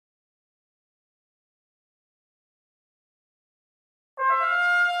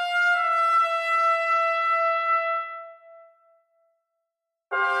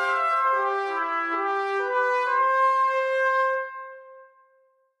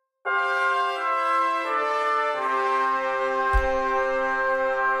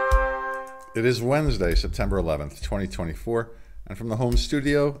It is Wednesday, September 11th, 2024, and from the home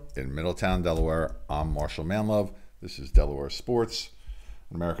studio in Middletown, Delaware, I'm Marshal Manlove. This is Delaware Sports,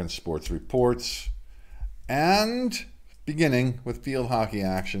 American Sports Reports, and beginning with field hockey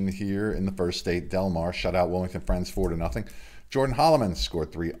action here in the first state. Del Mar shut out Wilmington Friends 4-0. Jordan Holloman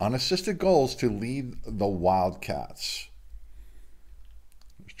scored 3 unassisted goals to lead the Wildcats.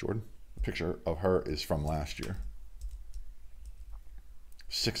 There's Jordan. The picture of her is from last year.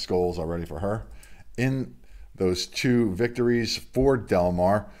 6 goals already for her in those 2 victories for Del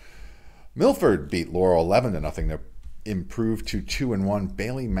Mar. Milford beat Laurel 11-0 to improve to 2-1.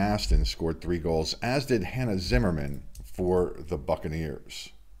 Bailey Maston scored 3 goals, as did Hannah Zimmerman for the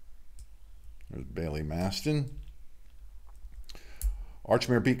Buccaneers. There's Bailey Maston.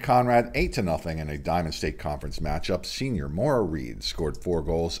 Archmere beat Conrad 8-0 in a Diamond State Conference matchup. Senior Maura Reed scored 4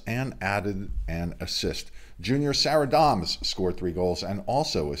 goals and added an assist. Junior Sarah Doms scored 3 goals and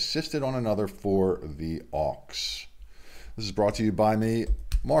also assisted on another for the Auks. This is brought to you by me,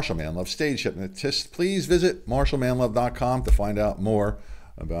 Marshal Manlove, stage hypnotist. Please visit marshalmanlove.com to find out more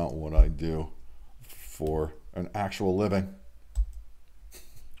about what I do for an actual living.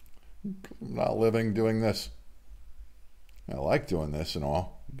 I'm not living doing this. I like doing this and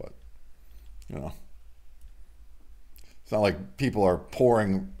all, but, you know, it's not like people are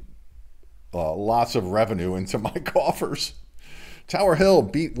pouring lots of revenue into my coffers. Tower Hill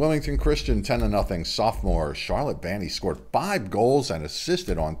beat Wilmington Christian 10-0. Sophomore Charlotte Banny scored 5 goals and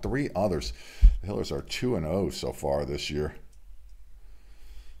assisted on 3 others. The Hillers are 2-0 so far this year.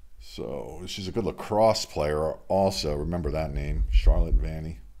 So she's a good lacrosse player also. Remember that name, Charlotte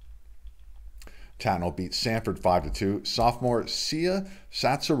Banny. Tatnall beat Sanford 5-2. Sophomore Sia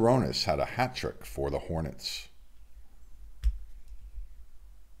Satsaronis had a hat trick for the Hornets.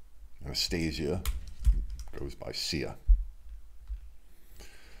 Anastasia goes by Sia.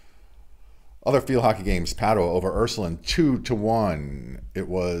 Other field hockey games: Padua over Ursuline 2-1. It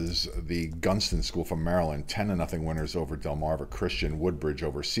was the Gunston School from Maryland 10-0 winners over Delmarva Christian. Woodbridge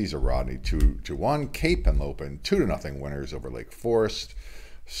over Caesar Rodney 2-1. Cape and Lopin 2-0 winners over Lake Forest.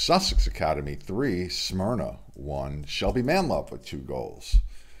 Sussex Academy 3, Smyrna 1. Shelby Manlove with 2 goals.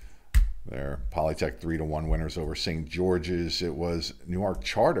 There, Polytech 3-1 winners over St. George's. It was Newark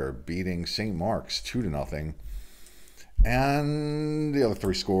Charter beating St. Mark's 2-0. And the other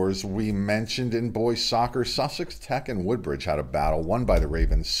 3 scores we mentioned in boys soccer: Sussex Tech and Woodbridge had a battle, won by the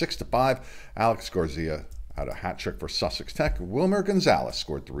Ravens 6-5. Alex Garcia had a hat trick for Sussex Tech. Wilmer Gonzalez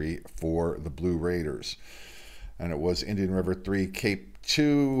scored 3 for the Blue Raiders. And it was Indian River 3, Cape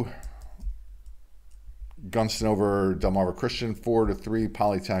 2. Gunston over Delmarva Christian 4-3.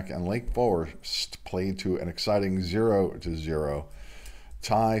 Polytech and Lake Forest played to an exciting 0-0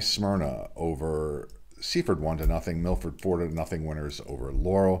 tie. Smyrna over Seaford 1-0. Milford 4-0 winners over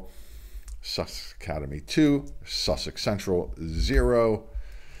Laurel. Sussex Academy 2. Sussex Central 0.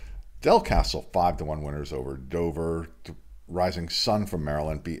 Delcastle 5-1 winners over Dover. Rising Sun from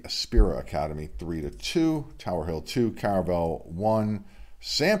Maryland beat Aspira Academy 3-2. Tower Hill 2. Caravel 1.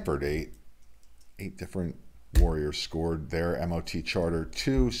 Sanford 8. 8 different Warriors scored there. MOT Charter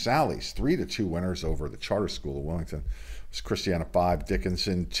 2. Sally's 3-2 winners over the Charter School of Wilmington. It was Christiana 5.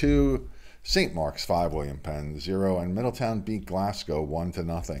 Dickinson 2. St. Mark's 5. William Penn 0. And Middletown beat Glasgow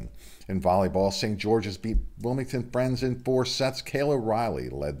 1-0. In volleyball, St. George's beat Wilmington Friends in 4 sets. Kayla Riley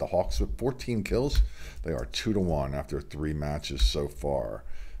led the Hawks with 14 kills. They are 2-1 after 3 matches so far.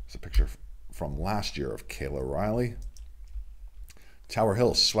 It's a picture from last year of Kayla Riley. Tower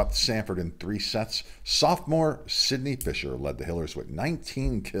Hill swept Sanford in 3 sets. Sophomore Sydney Fisher led the Hillers with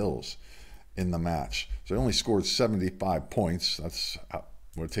 19 kills in the match. So they only scored 75 points. That's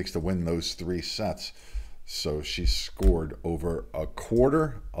what it takes to win those 3 sets. So she scored over a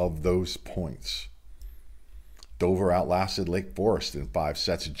quarter of those points. Dover outlasted Lake Forest in 5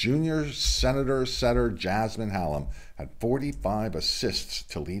 sets. Junior setter Jasmine Hallam had 45 assists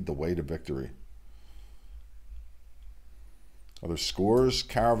to lead the way to victory. Other scores: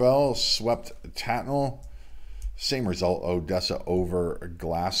 Caravel swept Tatnall. Same result, Odessa over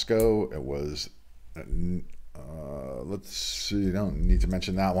Glasgow. It was, let's see, don't need to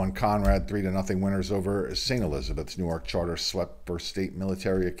mention that one. Conrad 3-0 winners over St. Elizabeth's. Newark Charter swept First State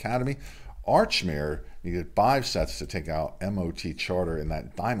Military Academy. Archmere needed 5 sets to take out MOT Charter in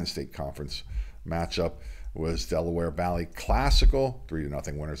that Diamond State Conference matchup. It was Delaware Valley Classical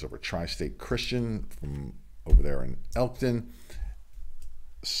 3-0 winners over Tri-State Christian from over there in Elkton.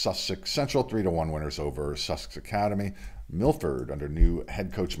 Sussex Central 3-1 winners over Sussex Academy. Milford under new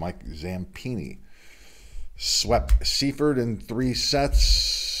head coach Mike Zampini swept Seaford in 3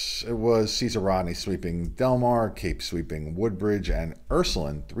 sets. Yes, it was Cesar Rodney sweeping Delmar, Cape sweeping Woodbridge, and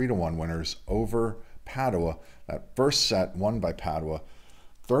Ursuline 3-1 winners over Padua. That first set won by Padua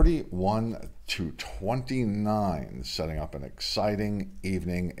 31-29, setting up an exciting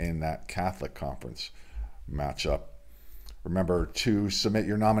evening in that Catholic Conference matchup. Remember to submit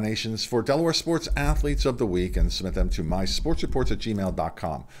your nominations for Delaware Sports Athletes of the Week and submit them to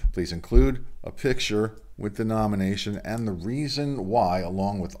mysportsreports@gmail.com. Please include a picture with the nomination and the reason why,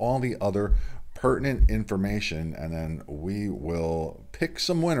 along with all the other pertinent information, and then we will pick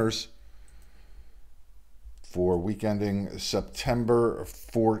some winners for week ending September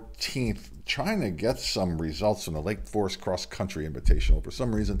 14th. Trying to get some results from the Lake Forest Cross Country Invitational. For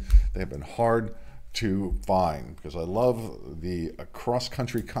some reason, they have been hard to find because I love the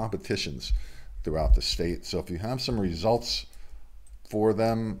cross-country competitions throughout the state. So if you have some results for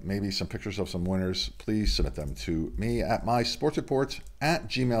them, maybe some pictures of some winners, please submit them to me at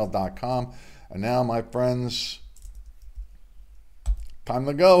mysportsreports@gmail.com. And now, my friends, time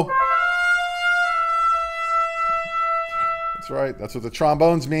to go. That's right. That's what the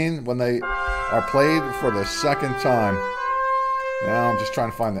trombones mean when they are played for the second time. Now I'm just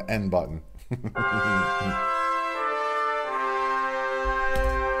trying to find the end button.